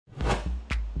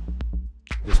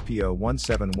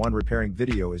P0171 repairing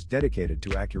video is dedicated to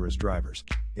Acura's drivers.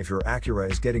 If your Acura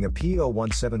is getting a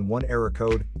P0171 error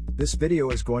code, this video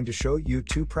is going to show you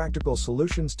 2 practical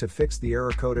solutions to fix the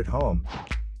error code at home.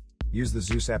 Use the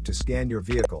Zeus app to scan your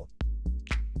vehicle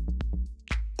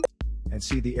and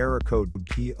see the error code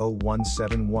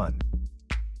P0171.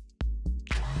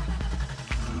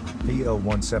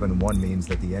 P0171 means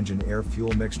that the engine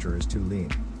air-fuel mixture is too lean.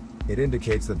 It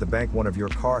indicates that the bank one of your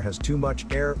car has too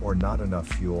much air or not enough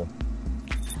fuel.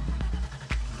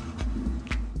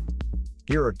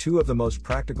 Here are 2 of the most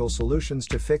practical solutions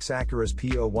to fix Acura's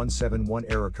P0171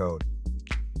 error code.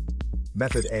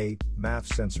 Method A, MAF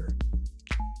Sensor.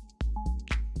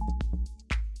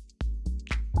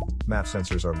 MAF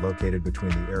sensors are located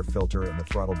between the air filter and the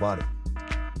throttle body.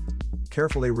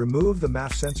 Carefully remove the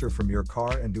MAF sensor from your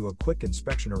car and do a quick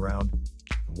inspection around.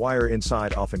 The wire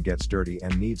inside often gets dirty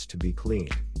and needs to be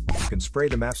cleaned. You can spray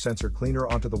the MAF sensor cleaner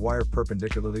onto the wire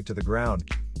perpendicularly to the ground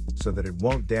so that it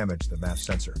won't damage the MAF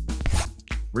sensor.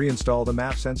 Reinstall the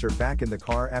MAF sensor back in the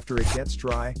car after it gets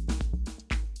dry.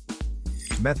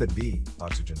 Method B,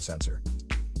 Oxygen Sensor.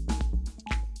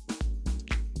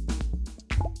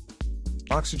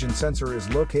 Oxygen sensor is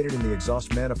located in the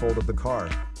exhaust manifold of the car.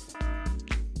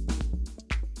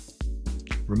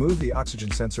 Remove the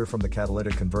oxygen sensor from the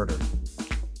catalytic converter.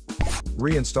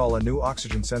 Reinstall a new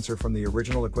oxygen sensor from the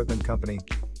original equipment company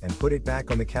and put it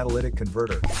back on the catalytic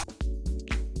converter.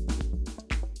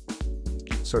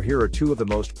 So here are 2 of the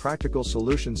most practical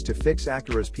solutions to fix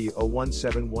Acura's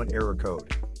P0171 error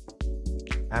code.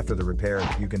 After the repair,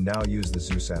 you can now use the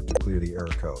Zeus app to clear the error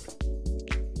code.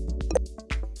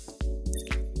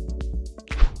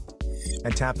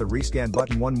 And tap the rescan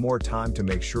button one more time to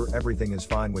make sure everything is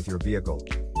fine with your vehicle.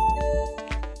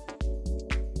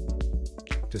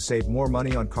 To save more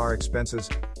money on car expenses,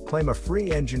 claim a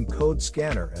free engine code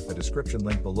scanner at the description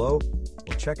link below,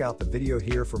 or check out the video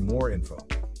here for more info.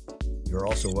 You're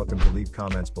also welcome to leave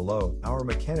comments below. Our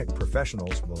mechanic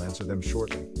professionals will answer them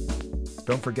shortly.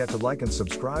 Don't forget to like and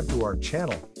subscribe to our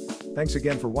channel. Thanks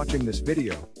again for watching this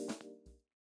video.